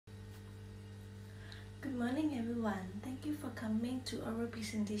Good morning everyone. Thank you for coming to our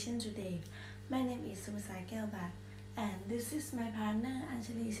presentation today. My name is Sumisai Kelbat and this is my partner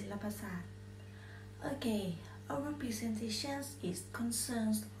Anjali Silapasad. Okay, our presentation is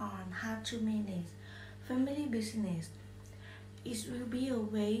concerns on how to manage family business. It will be a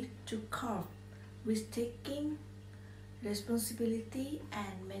way to cope with taking responsibility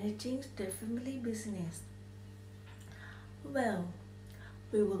and managing the family business. Well,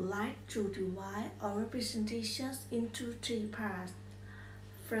 we would like to divide our presentations into three parts.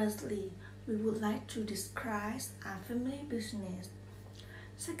 Firstly, we would like to describe our family business.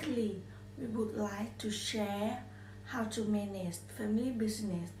 Secondly, we would like to share how to manage family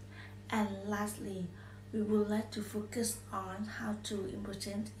business. And lastly, we would like to focus on how to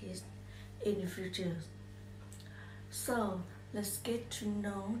implement it in the future. So, let's get to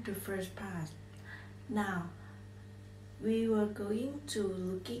know the first part. Now, we were going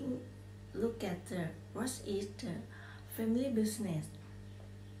to look at what is the family business.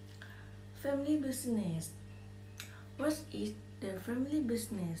 Family business. What is the family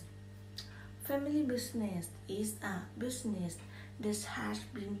business? Family business is a business that has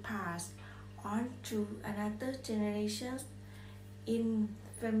been passed on to another generation in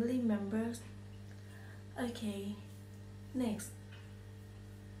family members. Okay, next.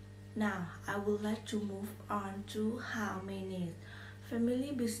 Now, I would like to move on to how manage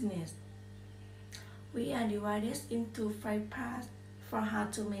family business. We are divided into 5 parts for how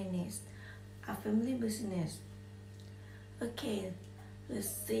to manage a family business. Okay, let's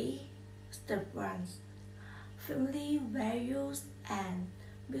see. Step 1. Family values and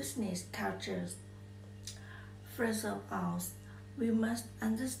business cultures. First of all, we must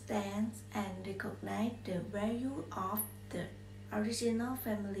understand and recognize the value of the original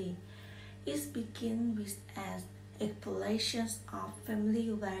family. It begins with an exploration of family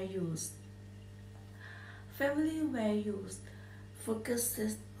values. Family values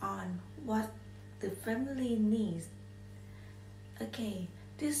focuses on what the family needs. Okay,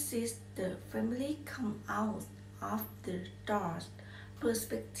 this is the family come out of the thought,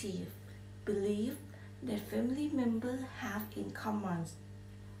 perspective, belief that family members have in common.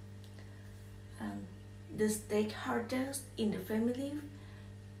 The stakeholders in the family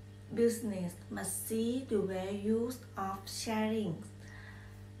business must see the values of sharing,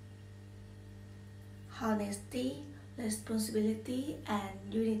 honesty, responsibility,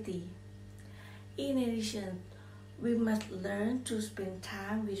 and unity. In addition, we must learn to spend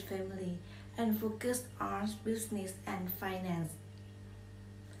time with family and focus on business and finance.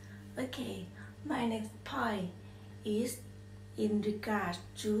 Okay, my next point is in regard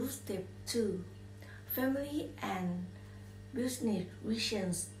to step 2. Family and business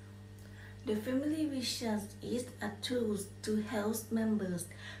visions. The family vision is a tool to help members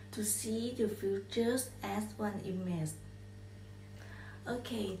to see the future as one image.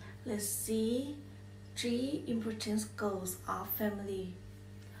 Okay, let's see 3 important goals of family.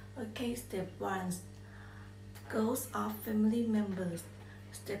 Okay, step 1. Goals of family members.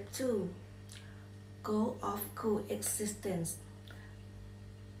 Step 2. Goal of coexistence.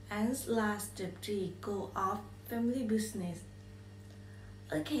 And last, step 3, goal of family business.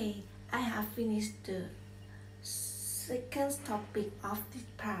 Okay, I have finished the second topic of this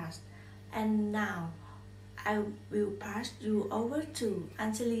part, and now I will pass you over to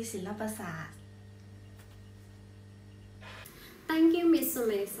Anjali Silapasad. Thank you, Ms.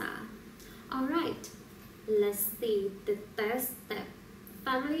 Sumesa. Alright, let's see the third step,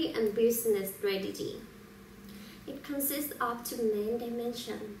 family and business strategy. It consists of 2 main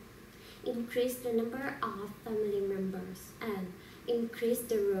dimensions: increase the number of family members and increase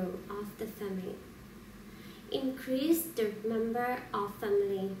the role of the family. Increase the number of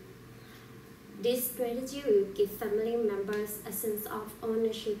family. This strategy will give family members a sense of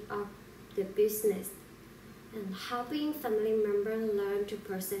ownership of the business and helping family members learn the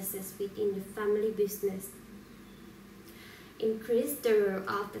processes within the family business. Increase the role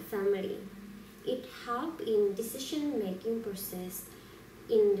of the family. It helps in decision-making process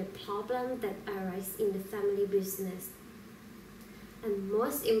in the problem that arise in the family business. And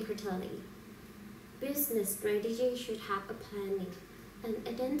most importantly, business strategy should have a planning and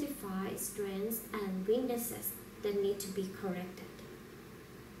identify strengths and weaknesses that need to be corrected.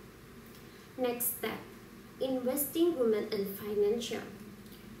 Next step, investing human and financial.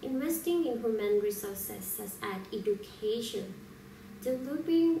 Investing in human resources such as education,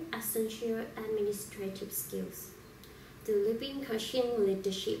 developing essential administrative skills, developing coaching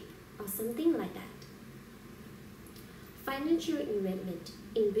leadership, or something like that. Financial investment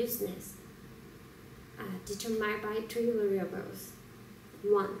in business are determined by 3 variables.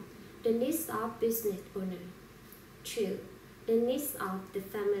 1. the needs of business owner. 2. The needs of the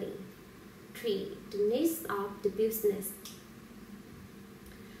family. 3. The needs of the business.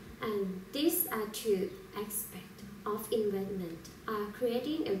 And these are two aspects of investment are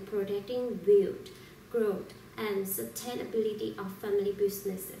creating and protecting wealth, growth, and sustainability of family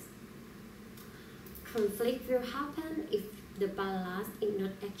businesses. Conflict will happen if the balance is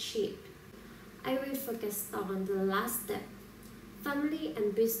not achieved. I will focus on the last step, family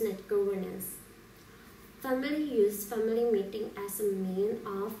and business governance. Family use family meeting as a means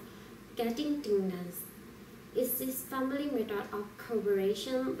of getting things done. It's this family method of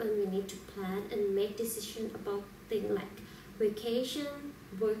cooperation when we need to plan and make decisions about things like vacation,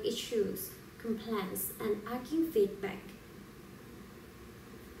 work issues, complaints, and asking feedback.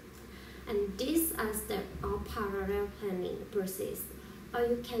 And these are steps of parallel planning process, or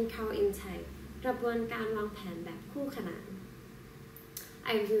you can call in Thai กระบวนการวางแผนแบบคู่ขนาน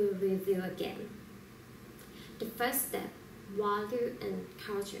I will review again. The first step, value and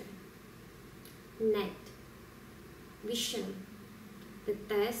culture. Next, vision. The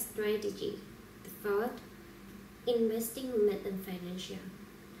third, strategy. The fourth, investment and financial.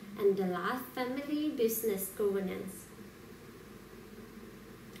 And the last, family business governance.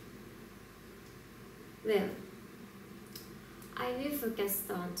 Well, I will focus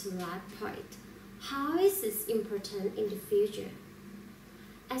on the last point. How is this important in the future?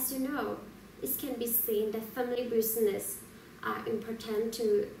 As you know, it can be seen that family business are important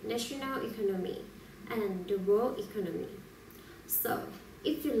to national economy and the world economy. So,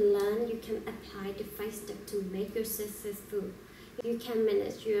 if you learn, you can apply the 5 steps to make you successful. You can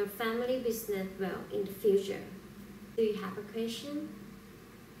manage your family business well in the future. Do you have a question?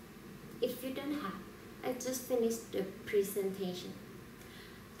 If you don't have, I just finished the presentation.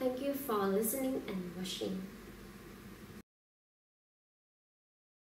 Thank you for listening and watching.